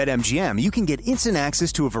register with BetMGM, you can get instant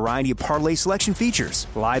access to a variety of parlay selection features,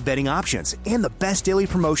 live betting options, and the best daily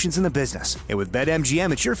promotions in the business. And with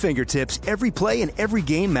BetMGM at your fingertips, every play and every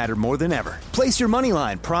game matter more than ever. Place your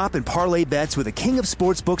moneyline, prop, and parlay bets with the king of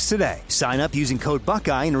sportsbooks today. Sign up using code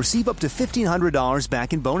Buckeye and receive up to $1,500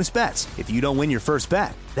 back in bonus bets if you don't win your first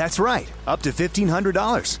bet. That's right, up to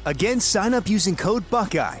 $1,500. Again, sign up using code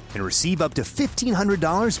Buckeye and receive up to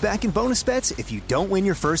 $1,500 back in bonus bets if you don't win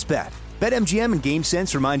your first bet. BetMGM and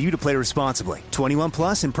GameSense remind you to play responsibly. 21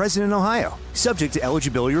 plus and present in Ohio. Subject to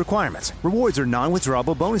eligibility requirements. Rewards are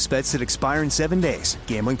non-withdrawable bonus bets that expire in 7 days.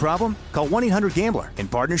 Gambling problem? Call 1-800-GAMBLER in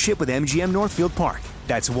partnership with MGM Northfield Park.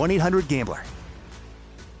 That's 1-800-GAMBLER.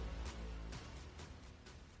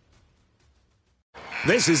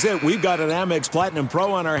 This is it. We've got an Amex Platinum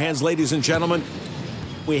Pro on our hands, ladies and gentlemen.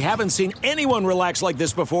 We haven't seen anyone relax like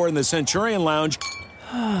this before in the Centurion Lounge.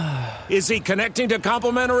 Is he connecting to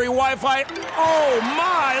complimentary Wi-Fi? Oh,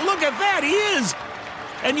 my! Look at that! He is!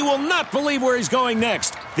 And you will not believe where he's going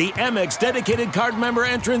next. The Amex dedicated card member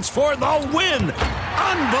entrance for the win!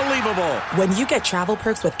 Unbelievable! When you get travel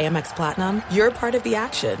perks with Amex Platinum, you're part of the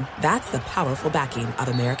action. That's the powerful backing of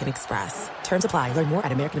American Express. Terms apply. Learn more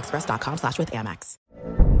at americanexpress.com/withAmex.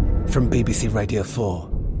 From BBC Radio 4,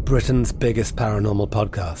 Britain's biggest paranormal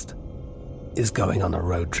podcast is going on a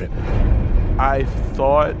road trip. I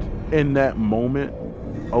thought in that moment,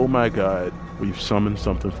 oh my God, we've summoned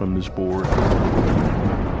something from this board.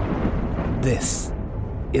 This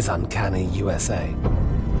is Uncanny USA.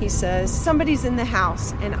 He says, somebody's in the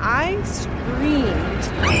house, and I screamed.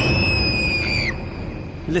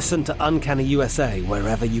 Listen to Uncanny USA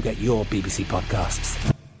wherever you get your BBC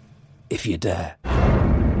podcasts, if you dare.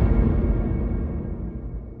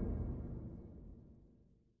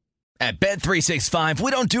 At Bet365, we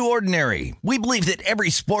don't do ordinary. We believe that every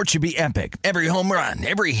sport should be epic. Every home run,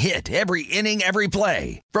 every hit, every inning, every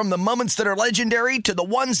play. From the moments that are legendary to the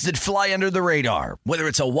ones that fly under the radar. Whether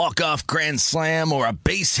it's a walk-off grand slam or a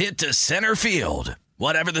base hit to center field.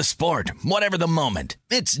 Whatever the sport, whatever the moment.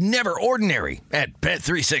 It's never ordinary at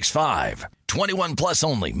Bet365. 21 plus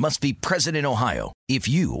only. Must be present in Ohio. If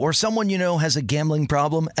you or someone you know has a gambling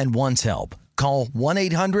problem and wants help, call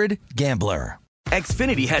 1-800-GAMBLER.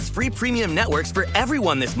 Xfinity has free premium networks for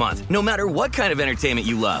everyone this month, no matter what kind of entertainment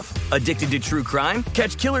you love. Addicted to true crime?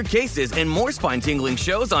 Catch killer cases and more spine-tingling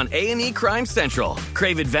shows on A&E Crime Central.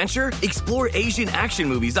 Crave adventure? Explore Asian action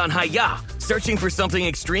movies on Hi-YAH. Searching for something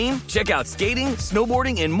extreme? Check out skating,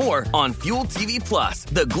 snowboarding, and more on Fuel TV Plus,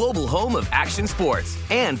 the global home of action sports.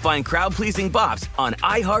 And find crowd-pleasing bops on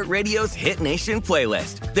iHeartRadio's Hit Nation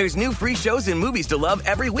playlist. There's new free shows and movies to love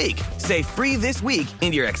every week. Say free this week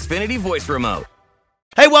in your Xfinity voice remote.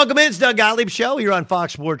 Hey, welcome in. It's Doug Gottlieb Show here on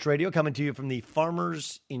Fox Sports Radio, coming to you from the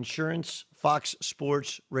Farmers Insurance Fox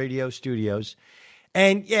Sports Radio studios.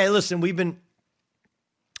 And yeah, listen, we've been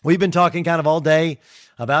talking kind of all day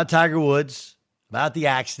about Tiger Woods, about the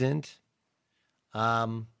accident,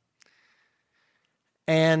 and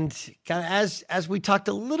kind of as we talked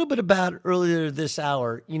a little bit about earlier this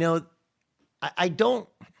hour. You know, I've done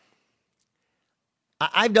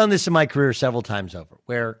this in my career several times over,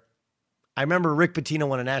 where I remember Rick Pitino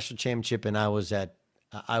won a national championship, and I was at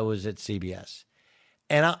CBS.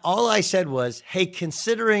 And all I said was, hey,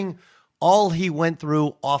 considering all he went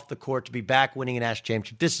through off the court to be back winning a national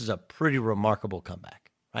championship, this is a pretty remarkable comeback,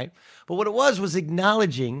 right? But what it was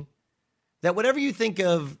acknowledging that whatever you think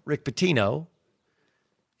of Rick Pitino,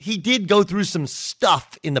 he did go through some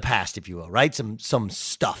stuff in the past, if you will, right? Some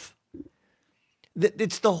stuff.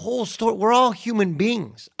 It's the whole story. We're all human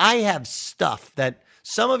beings. I have stuff that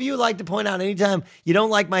some of you like to point out anytime you don't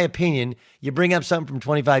like my opinion, you bring up something from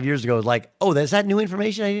 25 years ago, like, oh, is that new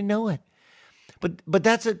information? I didn't know it. But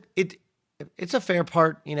it's a fair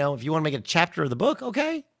part, you know, if you want to make a chapter of the book,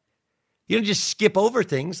 okay. You don't just skip over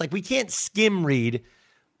things. Like, we can't skim read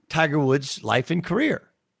Tiger Woods' life and career.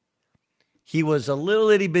 He was a little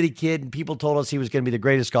itty bitty kid, and people told us he was going to be the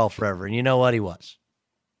greatest golfer ever. And you know what? He was.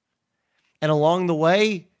 And along the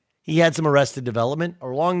way, he had some arrested development.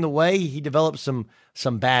 Along the way, he developed some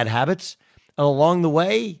bad habits. And along the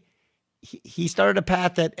way, he started a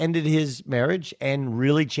path that ended his marriage and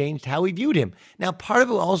really changed how we viewed him. Now, part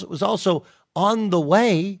of it was also on the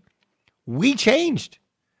way, we changed.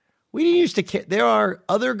 We didn't used to care. There are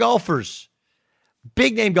other golfers,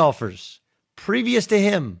 big name golfers, previous to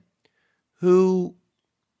him, who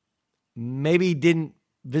maybe didn't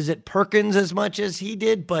visit Perkins as much as he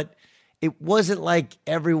did, but it wasn't like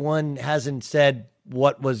everyone hasn't said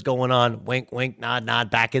what was going on, wink, wink, nod, nod,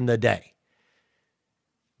 back in the day.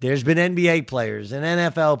 There's been NBA players and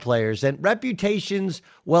NFL players and reputations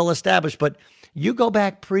well established, but you go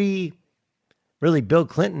back really Bill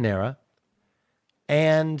Clinton era,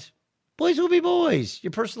 and boys will be boys. Your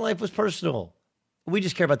personal life was personal. We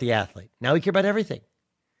just care about the athlete. Now we care about everything.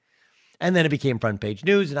 And then it became front page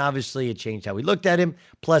news, and obviously it changed how we looked at him.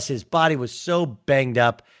 Plus, his body was so banged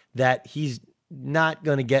up that he's not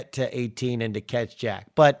going to get to 18 and to catch Jack.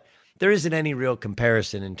 But there isn't any real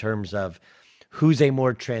comparison in terms of who's a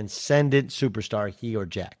more transcendent superstar, he or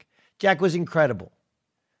Jack. Jack was incredible,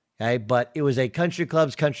 okay? But it was a country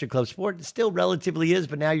club sport. It still relatively is,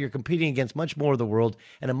 but now you're competing against much more of the world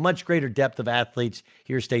and a much greater depth of athletes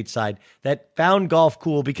here stateside that found golf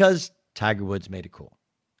cool because Tiger Woods made it cool.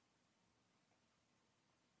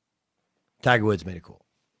 Tiger Woods made it cool.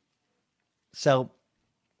 So,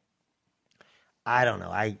 I don't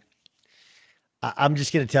know. I'm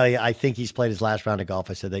just going to tell you, I think he's played his last round of golf.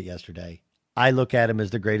 I said that yesterday. I look at him as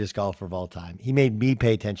the greatest golfer of all time. He made me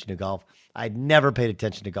pay attention to golf. I'd never paid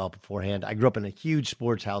attention to golf beforehand. I grew up in a huge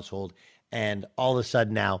sports household, and all of a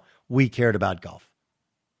sudden now we cared about golf.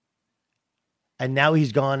 And now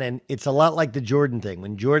he's gone, and it's a lot like the Jordan thing.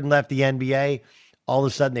 When Jordan left the NBA, all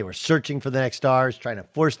of a sudden they were searching for the next stars, trying to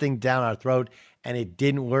force things down our throat, and it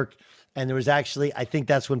didn't work. And there was actually, I think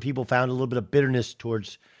that's when people found a little bit of bitterness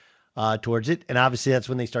towards it. And obviously that's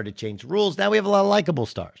when they started to change the rules. Now we have a lot of likable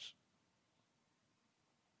stars.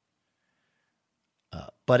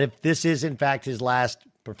 But if this is, in fact, his last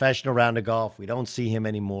professional round of golf, we don't see him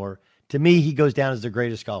anymore. To me, he goes down as the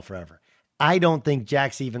greatest golfer ever. I don't think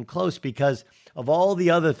Jack's even close because of all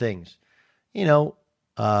the other things.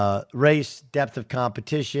 Race, depth of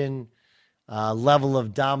competition, level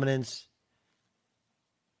of dominance.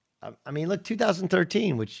 I mean, look,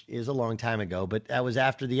 2013, which is a long time ago, but that was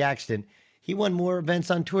after the accident. He won more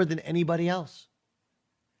events on tour than anybody else.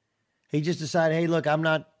 He just decided, hey, look, I'm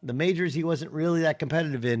not the majors. He wasn't really that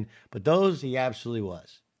competitive in, but those he absolutely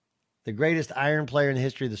was. The greatest iron player in the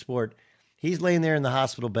history of the sport. He's laying there in the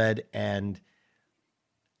hospital bed, and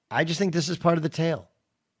I just think this is part of the tale.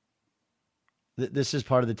 This is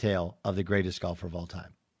part of the tale of the greatest golfer of all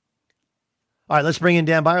time. All right, let's bring in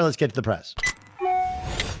Dan Beyer. Let's get to the press.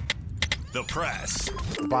 The press.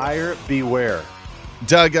 Buyer beware.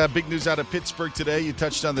 Doug, big news out of Pittsburgh today. You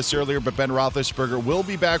touched on this earlier, but Ben Roethlisberger will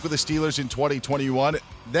be back with the Steelers in 2021.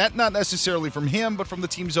 That not necessarily from him, but from the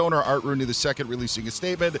team's owner, Art Rooney II, releasing a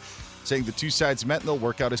statement saying the two sides met and they'll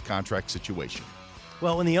work out his contract situation.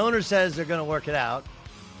 Well, when the owner says they're going to work it out,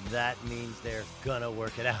 that means they're going to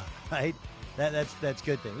work it out, right? That's a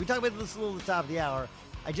good thing. We talked about this a little at the top of the hour.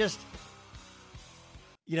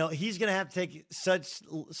 He's going to have to take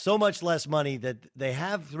so much less money that they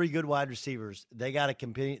have three good wide receivers. They got to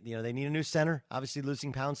compete. They need a new center, obviously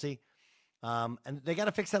losing Pouncey. And they got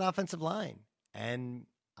to fix that offensive line. And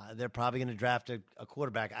they're probably going to draft a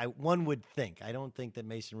quarterback. One would think. I don't think that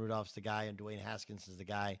Mason Rudolph's the guy and Dwayne Haskins is the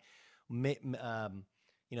guy. Matt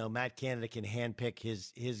Canada can handpick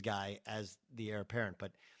his guy as the heir apparent.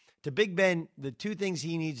 But to Big Ben, the two things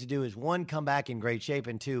he needs to do is, one, come back in great shape,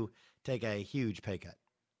 and two, take a huge pay cut.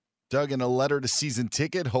 Doug, in a letter to season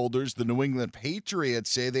ticket holders, the New England Patriots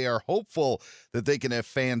say they are hopeful that they can have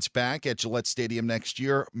fans back at Gillette Stadium next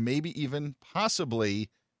year, maybe even possibly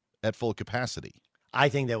at full capacity. I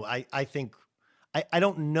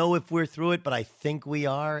don't know if we're through it, but I think we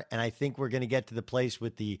are, and I think we're going to get to the place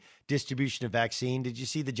with the distribution of vaccine. Did you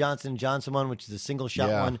see the Johnson & Johnson one, which is the single-shot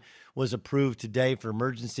one, was approved today for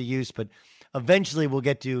emergency use? But eventually we'll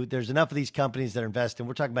get to, there's enough of these companies that are investing.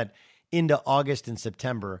 We're talking about into August and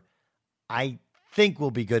September. I think we'll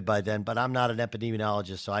be good by then, but I'm not an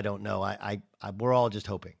epidemiologist, so I don't know. We're all just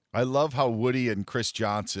hoping. I love how Woody and Chris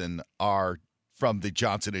Johnson are from the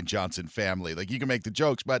Johnson & Johnson family. Like, you can make the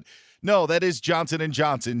jokes, but no, that is Johnson &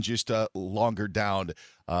 Johnson, just longer down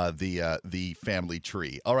the family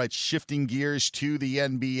tree. All right, shifting gears to the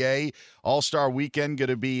NBA. All-Star Weekend going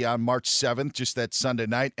to be on March 7th, just that Sunday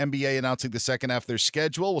night. NBA announcing the second half of their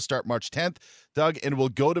schedule will start March 10th, Doug, and will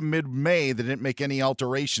go to mid-May. They didn't make any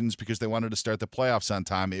alterations because they wanted to start the playoffs on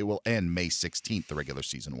time. It will end May 16th, the regular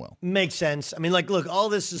season will. Makes sense. I mean, look, all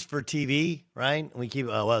this is for TV, right? We keep,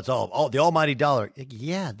 it's all the almighty dollar.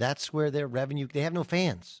 Yeah, that's where their revenue, they have no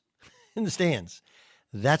fans in the stands.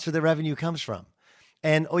 That's where the revenue comes from.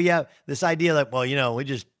 And, this idea that, we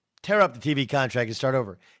just tear up the TV contract and start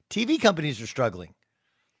over. TV companies are struggling,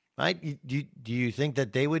 right? Do you think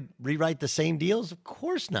that they would rewrite the same deals? Of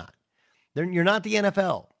course not. You're not the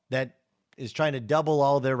NFL that is trying to double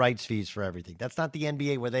all their rights fees for everything. That's not the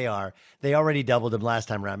NBA where they are. They already doubled them last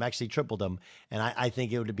time around, actually tripled them, and I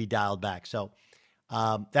think it would be dialed back. So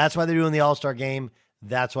That's why they're doing the All-Star game.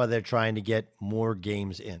 That's why they're trying to get more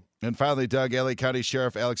games in. And finally, Doug, LA County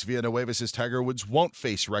Sheriff Alex Villanueva says Tiger Woods won't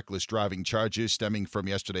face reckless driving charges stemming from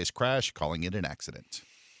yesterday's crash, calling it an accident.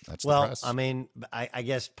 That's the press. I mean, I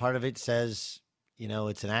guess part of it says,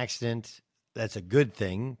 it's an accident. That's a good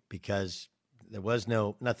thing because there was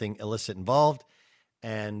nothing illicit involved.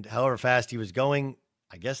 And however fast he was going,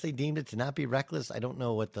 I guess they deemed it to not be reckless. I don't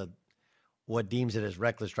know what deems it as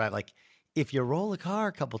reckless drive. Like, if you roll a car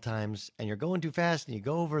a couple times and you're going too fast and you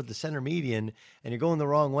go over the center median and you're going the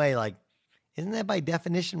wrong way, like, isn't that by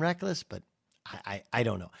definition reckless? But I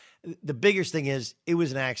don't know. The biggest thing is it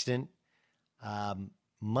was an accident.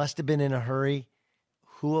 Must have been in a hurry.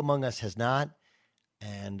 Who among us has not?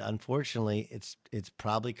 And unfortunately, it's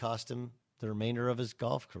probably cost him the remainder of his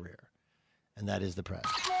golf career. And that is the press.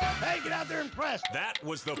 Hey, get out there and press. That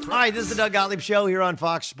was the press. All right, this is the Doug Gottlieb Show here on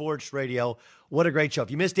Fox Sports Radio. What a great show.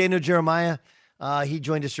 If you missed Daniel Jeremiah, he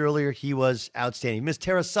joined us earlier. He was outstanding. You missed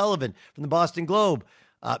Tara Sullivan from the Boston Globe.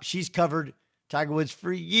 She's covered Tiger Woods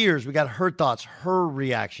for years. We got her thoughts, her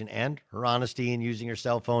reaction, and her honesty in using her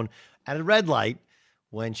cell phone at a red light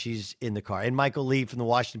when she's in the car. And Michael Lee from the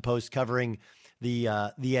Washington Post covering the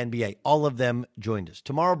NBA. All of them joined us.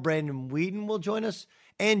 Tomorrow, Brandon Whedon will join us.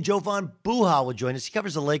 And Jovan Buha will join us. He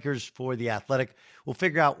covers the Lakers for The Athletic. We'll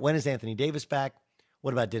figure out, when is Anthony Davis back?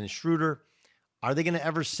 What about Dennis Schroeder? Are they going to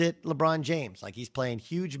ever sit LeBron James? Like, he's playing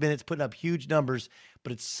huge minutes, putting up huge numbers.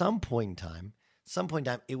 But at some point in time,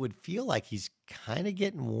 it would feel like he's kind of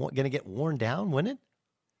going to get worn down, wouldn't it?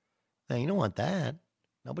 Now, you don't want that.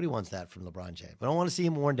 Nobody wants that from LeBron James. We don't want to see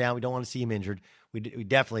him worn down. We don't want to see him injured. We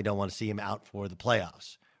definitely don't want to see him out for the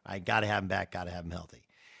playoffs. Right? Got to have him back. Got to have him healthy.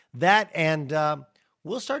 That and...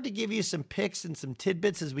 we'll start to give you some picks and some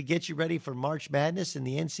tidbits as we get you ready for March Madness in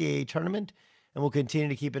the NCAA tournament, and we'll continue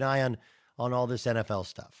to keep an eye on all this NFL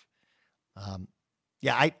stuff. I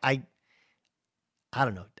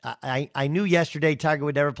don't know. I knew yesterday Tiger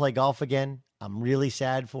would never play golf again. I'm really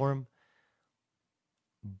sad for him.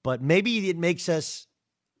 But maybe it makes us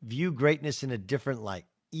view greatness in a different light.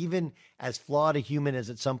 Even as flawed a human as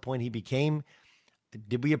at some point he became,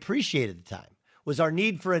 did we appreciate it at the time? Was our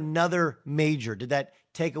need for another major, did that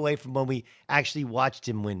take away from when we actually watched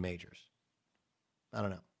him win majors? I don't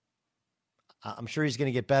know. I'm sure he's going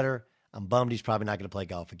to get better. I'm bummed he's probably not going to play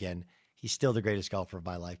golf again. He's still the greatest golfer of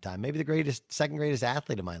my lifetime. Maybe the second greatest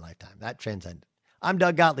athlete of my lifetime. That transcended. I'm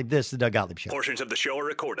Doug Gottlieb. This is the Doug Gottlieb Show. Portions of the show are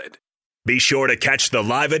recorded. Be sure to catch the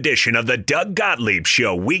live edition of the Doug Gottlieb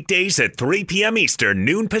Show weekdays at 3 p.m. Eastern,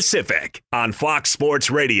 noon Pacific on Fox Sports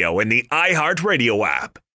Radio and the iHeartRadio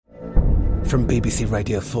app. From BBC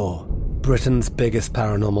Radio 4, Britain's biggest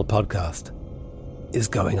paranormal podcast is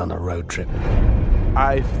going on a road trip.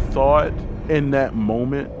 I thought in that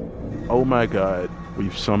moment, oh my God,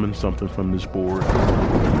 we've summoned something from this board.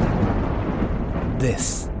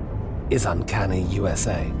 This is Uncanny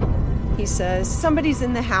USA. He says, somebody's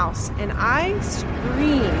in the house, and I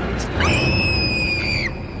screamed.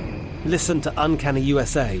 Listen to Uncanny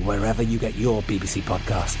USA wherever you get your BBC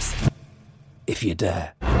podcasts, if you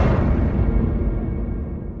dare.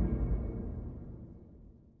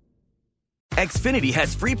 Xfinity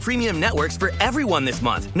has free premium networks for everyone this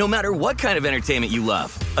month, no matter what kind of entertainment you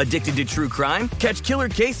love. Addicted to true crime? Catch killer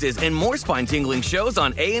cases and more spine-tingling shows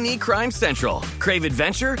on A&E Crime Central. Crave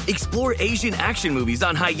adventure? Explore Asian action movies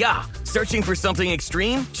on Hi-YAH. Searching for something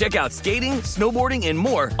extreme? Check out skating, snowboarding, and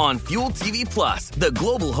more on Fuel TV Plus, the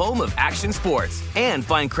global home of action sports. And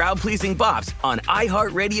find crowd-pleasing bops on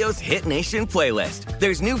iHeartRadio's Hit Nation playlist.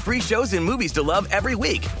 There's new free shows and movies to love every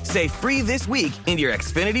week. Say free this week in your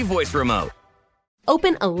Xfinity voice remote.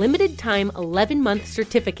 Open a limited-time 11-month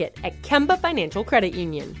certificate at Kemba Financial Credit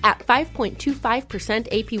Union. At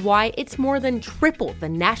 5.25% APY, it's more than triple the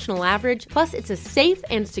national average, plus it's a safe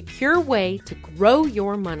and secure way to grow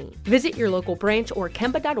your money. Visit your local branch or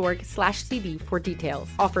kemba.org/cb for details.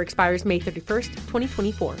 Offer expires May 31st,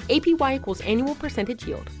 2024. APY equals annual percentage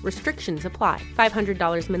yield. Restrictions apply.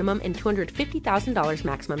 $500 minimum and $250,000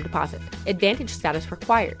 maximum deposit. Advantage status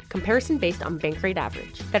required. Comparison based on bank rate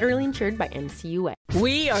average. Federally insured by NCUA.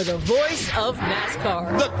 We are the voice of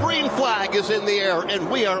NASCAR. The green flag is in the air, and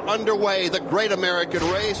we are underway. The Great American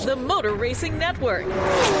Race. The Motor Racing Network.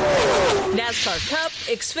 NASCAR Cup,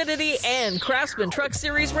 Xfinity, and Craftsman Truck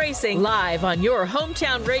Series Racing live on your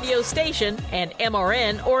hometown radio station and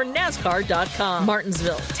MRN or NASCAR.com.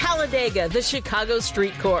 Martinsville, Talladega, the Chicago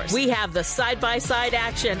Street Course. We have the side-by-side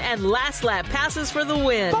action and last lap passes for the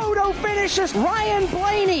win. Photo finishes. Ryan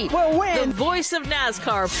Blaney will win. The voice of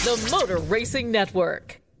NASCAR, the Motor Racing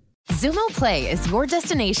Network. Xumo Play is your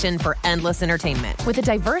destination for endless entertainment. With a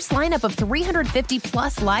diverse lineup of 350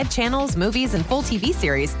 plus live channels, movies, and full TV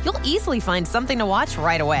series, you'll easily find something to watch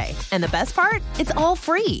right away. And the best part? It's all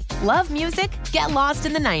free. Love music? Get lost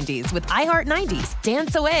in the 90s with iHeart 90s,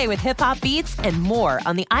 dance away with hip-hop beats, and more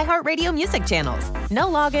on the iHeartRadio music channels. No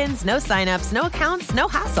logins, no signups, no accounts, no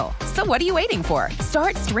hassle. So what are you waiting for?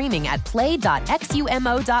 Start streaming at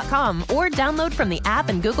play.xumo.com or download from the app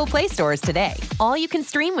and Google Play stores today. All you can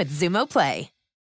stream with Xumo Play.